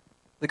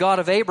 The God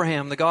of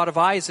Abraham, the God of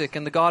Isaac,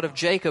 and the God of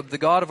Jacob, the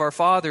God of our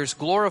fathers,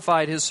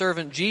 glorified his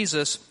servant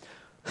Jesus,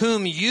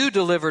 whom you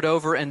delivered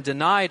over and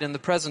denied in the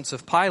presence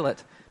of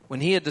Pilate when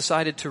he had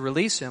decided to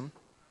release him.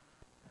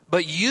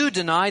 But you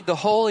denied the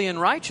holy and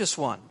righteous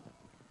one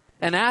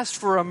and asked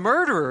for a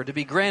murderer to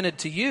be granted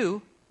to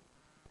you.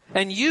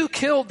 And you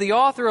killed the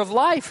author of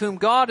life, whom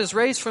God has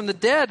raised from the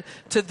dead.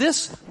 To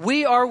this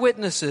we are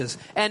witnesses.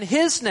 And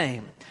his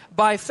name,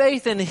 by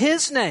faith in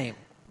his name,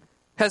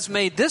 has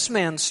made this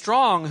man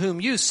strong,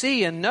 whom you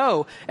see and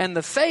know. And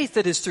the faith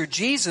that is through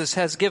Jesus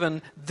has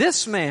given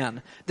this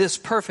man this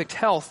perfect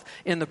health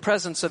in the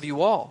presence of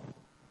you all.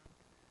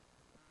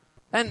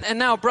 And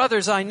now,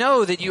 brothers, I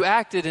know that you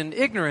acted in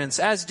ignorance,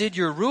 as did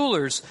your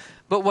rulers.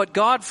 But what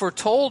God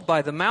foretold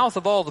by the mouth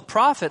of all the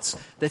prophets,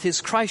 that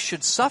his Christ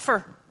should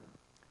suffer,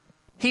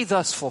 he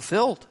thus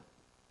fulfilled.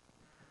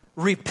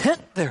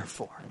 Repent,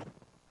 therefore,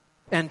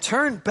 and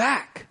turn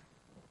back,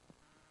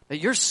 that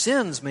your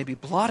sins may be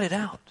blotted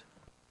out.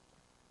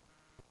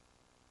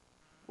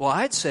 Well,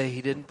 I'd say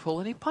he didn't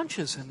pull any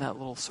punches in that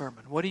little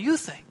sermon. What do you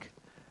think?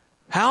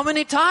 How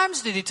many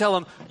times did he tell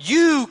them,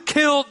 you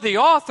killed the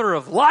author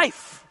of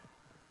life?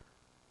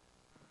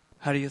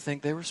 How do you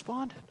think they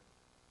responded?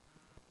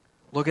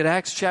 Look at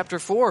Acts chapter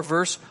 4,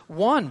 verse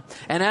 1.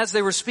 And as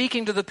they were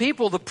speaking to the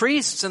people, the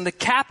priests and the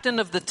captain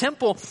of the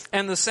temple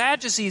and the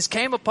Sadducees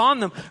came upon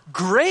them,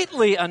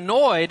 greatly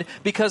annoyed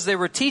because they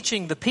were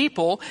teaching the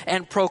people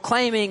and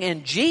proclaiming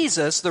in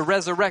Jesus the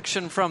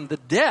resurrection from the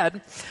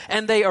dead.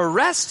 And they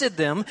arrested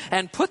them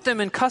and put them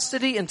in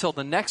custody until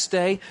the next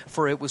day,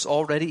 for it was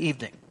already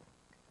evening.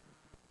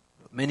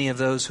 But many of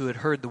those who had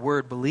heard the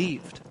word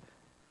believed,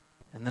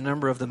 and the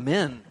number of the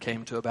men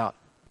came to about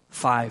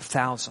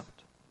 5,000.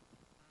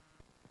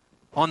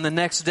 On the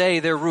next day,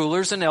 their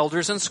rulers and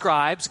elders and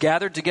scribes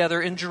gathered together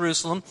in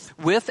Jerusalem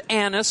with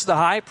Annas, the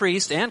high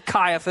priest, and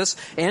Caiaphas,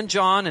 and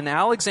John, and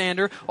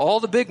Alexander. All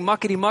the big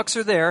muckety-mucks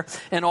are there,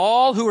 and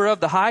all who were of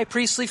the high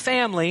priestly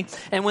family.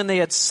 And when they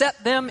had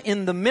set them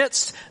in the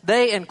midst,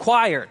 they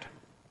inquired,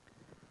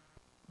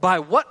 by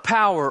what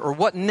power or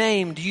what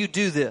name do you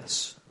do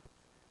this?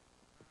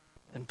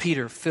 And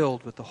Peter,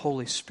 filled with the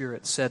Holy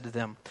Spirit, said to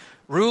them,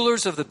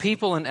 rulers of the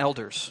people and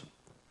elders,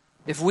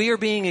 if we are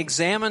being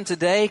examined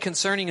today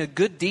concerning a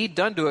good deed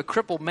done to a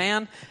crippled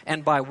man,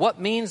 and by what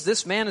means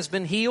this man has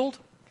been healed,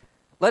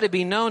 let it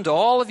be known to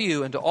all of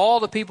you and to all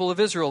the people of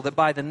Israel that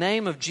by the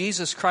name of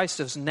Jesus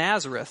Christ of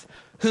Nazareth,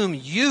 whom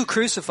you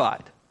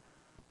crucified,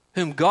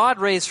 whom God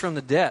raised from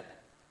the dead,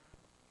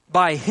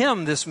 by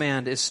him this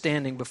man is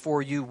standing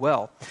before you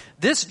well.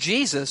 This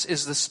Jesus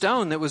is the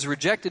stone that was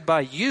rejected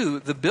by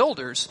you, the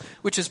builders,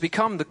 which has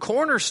become the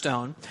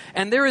cornerstone,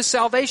 and there is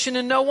salvation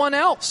in no one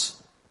else.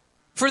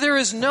 For there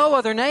is no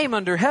other name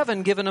under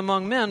heaven given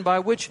among men by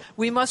which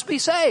we must be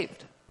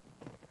saved.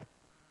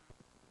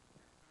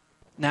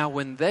 Now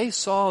when they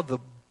saw the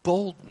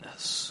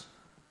boldness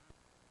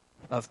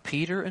of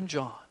Peter and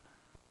John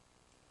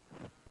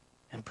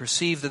and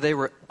perceived that they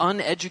were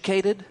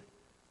uneducated,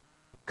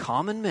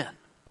 common men,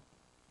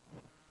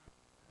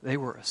 they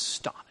were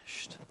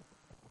astonished.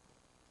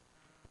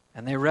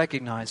 And they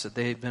recognized that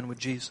they had been with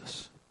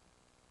Jesus.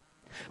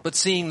 But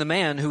seeing the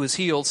man who was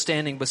healed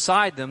standing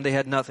beside them, they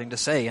had nothing to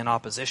say in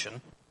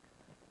opposition.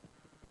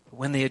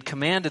 When they had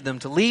commanded them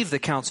to leave the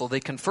council,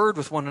 they conferred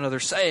with one another,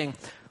 saying,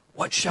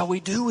 what shall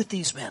we do with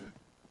these men?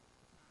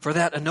 For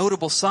that a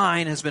notable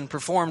sign has been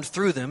performed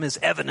through them is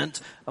evident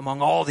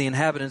among all the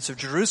inhabitants of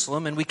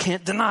Jerusalem, and we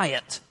can't deny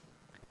it.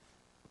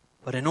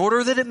 But in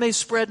order that it may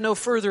spread no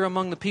further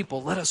among the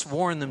people, let us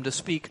warn them to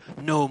speak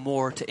no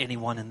more to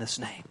anyone in this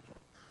name.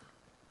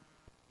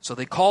 So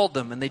they called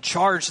them and they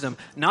charged them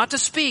not to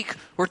speak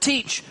or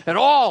teach at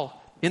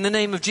all in the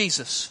name of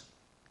Jesus.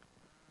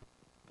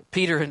 But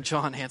Peter and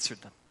John answered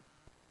them,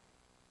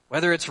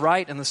 whether it's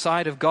right in the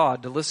sight of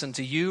God to listen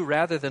to you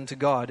rather than to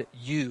God,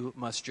 you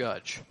must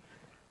judge.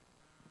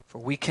 For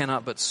we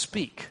cannot but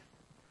speak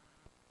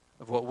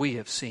of what we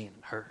have seen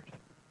and heard.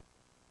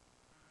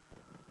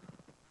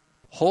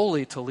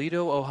 Holy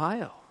Toledo,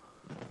 Ohio.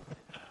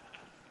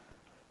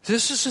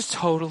 This is a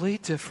totally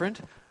different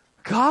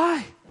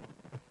guy.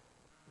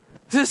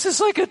 This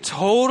is like a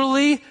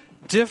totally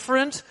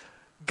different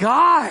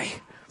guy.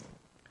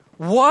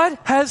 What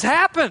has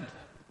happened?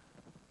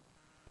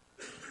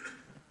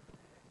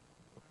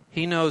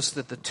 He knows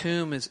that the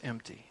tomb is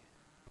empty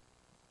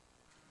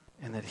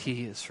and that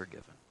he is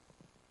forgiven.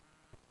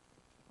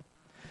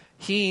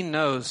 He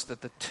knows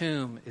that the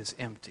tomb is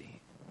empty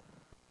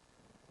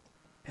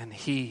and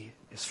he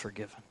is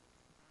forgiven.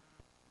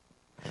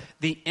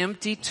 The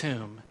empty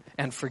tomb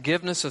and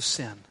forgiveness of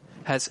sin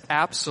has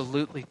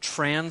absolutely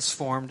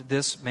transformed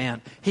this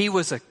man. He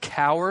was a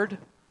coward,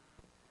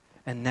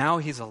 and now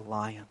he's a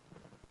lion.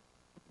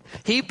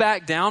 He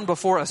backed down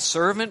before a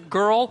servant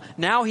girl.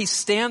 Now he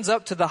stands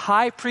up to the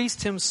high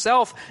priest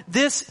himself.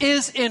 This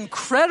is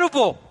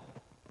incredible.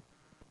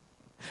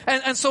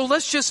 And so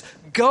let's just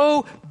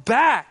go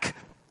back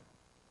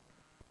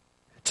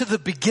to the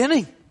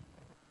beginning.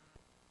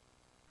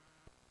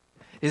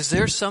 Is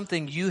there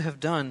something you have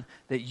done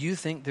that you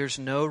think there's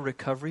no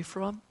recovery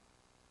from?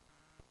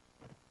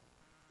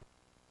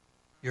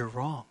 You're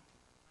wrong.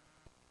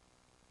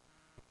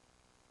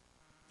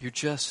 You're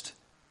just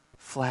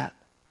flat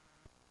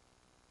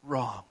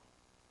wrong.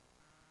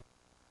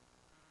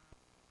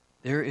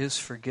 There is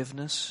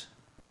forgiveness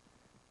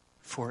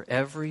for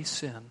every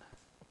sin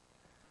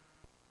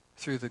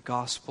through the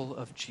gospel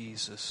of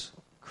Jesus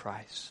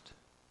Christ.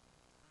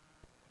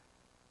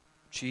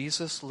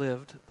 Jesus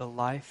lived the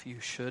life you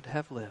should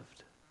have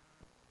lived,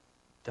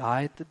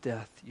 died the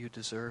death you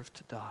deserve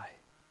to die,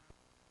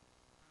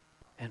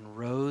 and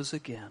rose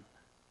again.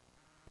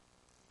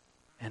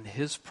 And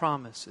his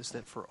promise is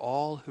that for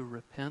all who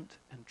repent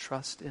and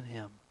trust in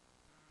him,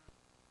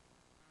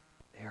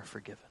 they are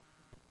forgiven.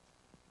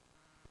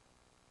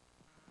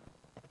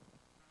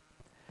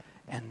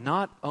 And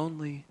not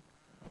only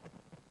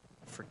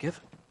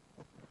forgiven,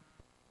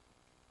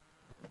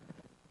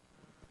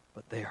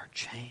 but they are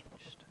changed.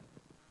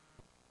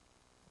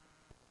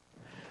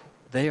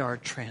 They are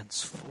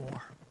transformed.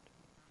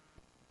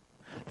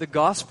 The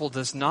gospel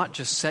does not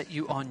just set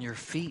you on your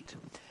feet.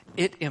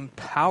 It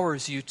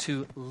empowers you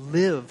to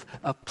live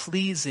a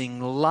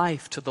pleasing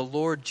life to the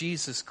Lord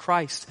Jesus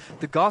Christ.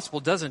 The gospel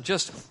doesn't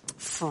just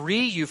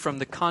free you from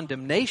the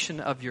condemnation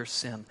of your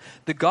sin.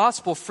 The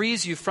gospel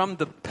frees you from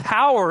the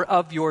power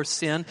of your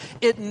sin.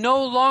 It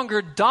no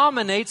longer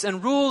dominates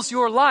and rules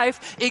your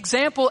life.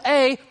 Example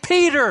A,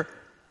 Peter.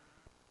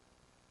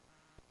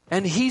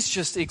 And he's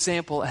just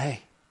example A.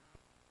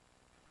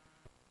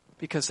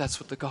 Because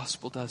that's what the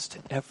gospel does to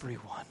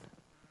everyone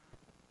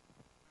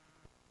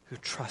who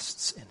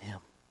trusts in him.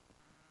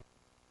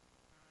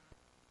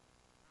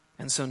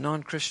 And so,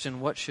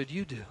 non-Christian, what should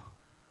you do?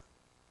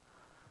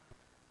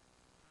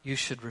 You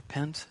should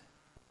repent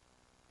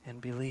and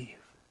believe.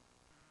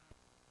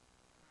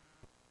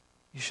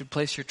 You should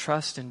place your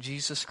trust in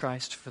Jesus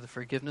Christ for the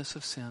forgiveness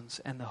of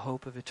sins and the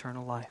hope of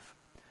eternal life.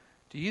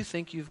 Do you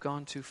think you've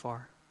gone too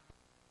far?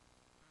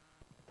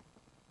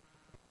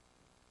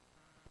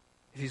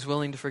 If he's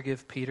willing to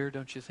forgive Peter,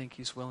 don't you think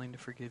he's willing to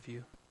forgive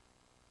you?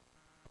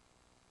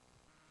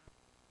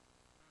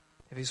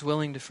 If he's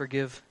willing to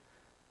forgive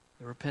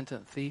the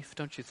repentant thief,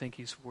 don't you think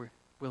he's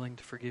willing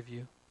to forgive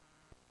you?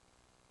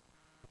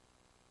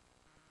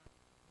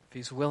 If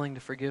he's willing to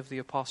forgive the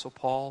Apostle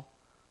Paul,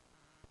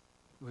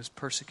 who was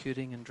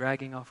persecuting and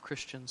dragging off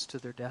Christians to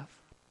their death,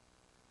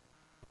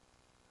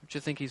 don't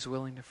you think he's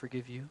willing to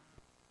forgive you?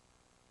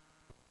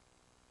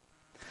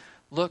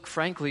 Look,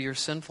 frankly, your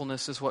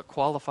sinfulness is what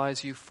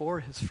qualifies you for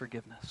his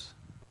forgiveness.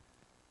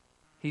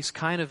 He's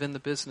kind of in the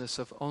business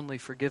of only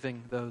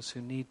forgiving those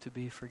who need to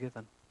be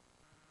forgiven.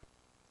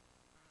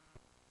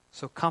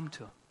 So come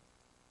to him.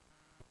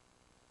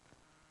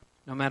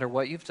 No matter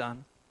what you've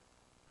done,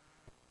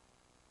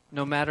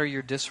 no matter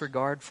your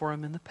disregard for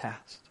him in the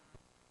past,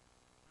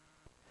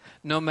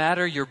 no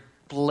matter your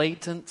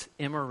blatant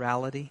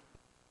immorality,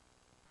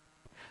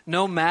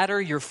 no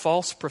matter your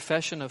false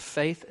profession of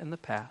faith in the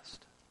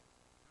past,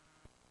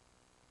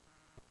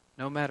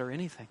 no matter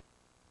anything,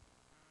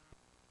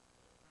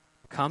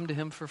 come to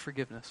him for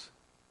forgiveness.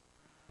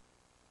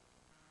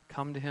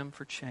 Come to him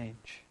for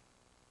change.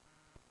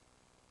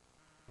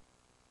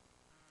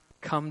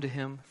 Come to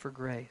him for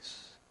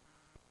grace.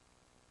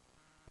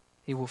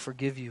 He will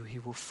forgive you. He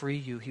will free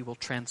you. He will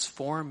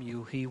transform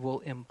you. He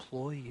will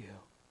employ you.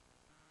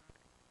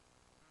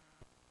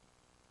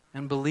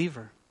 And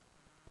believer,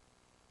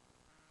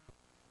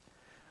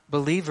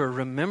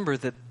 remember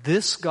that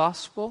this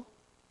gospel,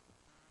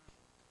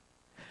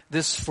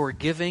 this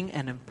forgiving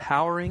and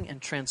empowering and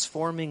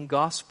transforming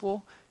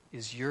gospel,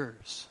 is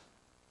yours.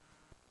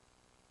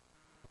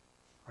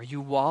 Are you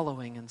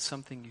wallowing in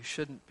something you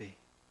shouldn't be?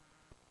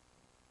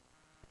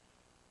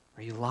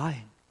 Are you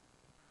lying?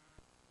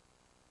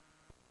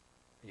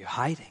 Are you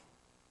hiding?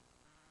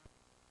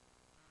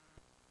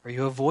 Are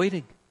you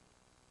avoiding?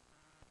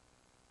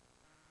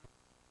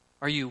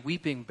 Are you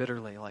weeping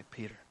bitterly like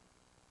Peter?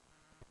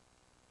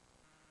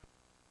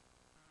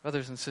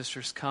 Brothers and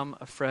sisters, come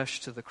afresh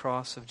to the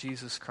cross of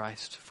Jesus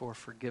Christ for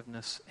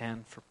forgiveness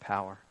and for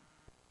power.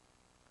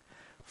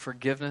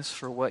 Forgiveness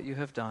for what you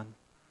have done,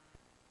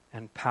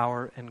 and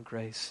power and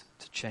grace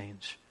to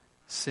change.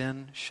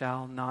 Sin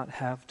shall not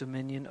have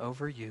dominion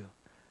over you,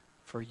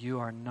 for you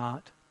are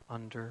not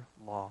under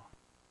law,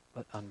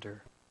 but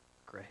under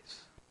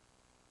grace.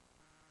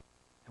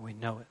 And we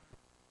know it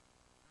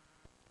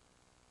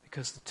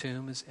because the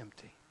tomb is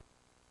empty.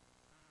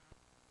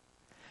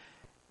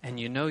 And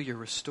you know you're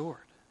restored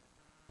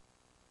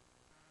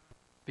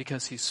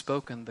because he's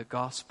spoken the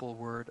gospel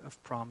word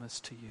of promise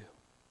to you.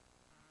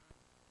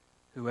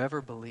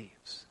 Whoever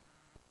believes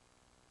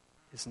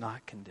is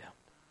not condemned,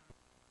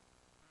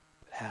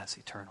 but has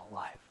eternal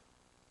life.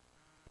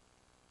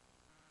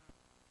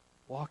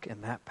 Walk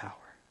in that power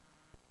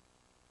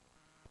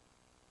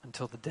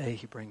until the day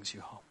he brings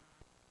you home.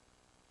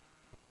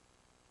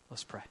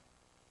 Let's pray.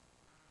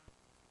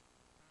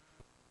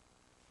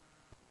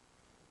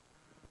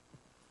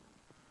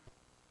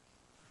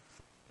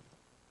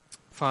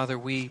 Father,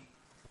 we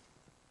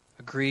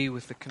agree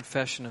with the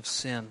confession of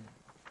sin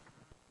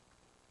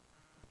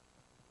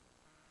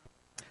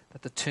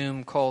that the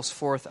tomb calls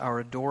forth our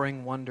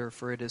adoring wonder,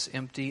 for it is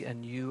empty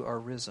and you are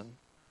risen.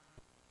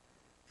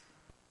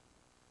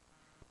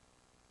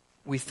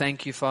 We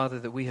thank you, Father,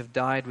 that we have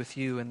died with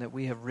you and that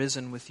we have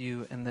risen with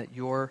you and that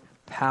your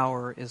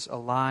power is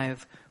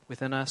alive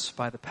within us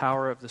by the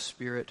power of the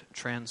Spirit,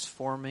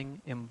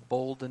 transforming,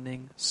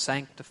 emboldening,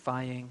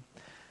 sanctifying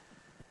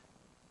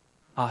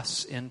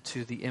us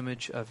into the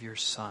image of your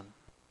Son.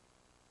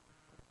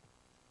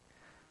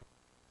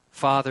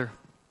 Father,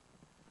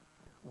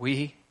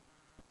 we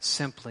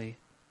simply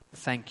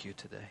thank you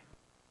today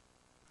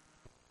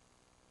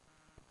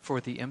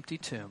for the empty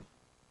tomb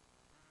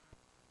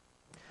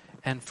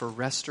and for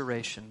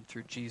restoration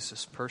through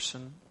Jesus'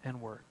 person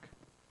and work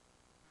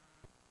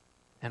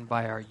and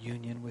by our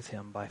union with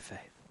him by faith.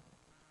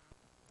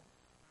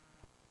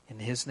 In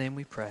his name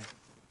we pray.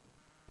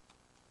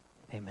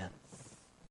 Amen.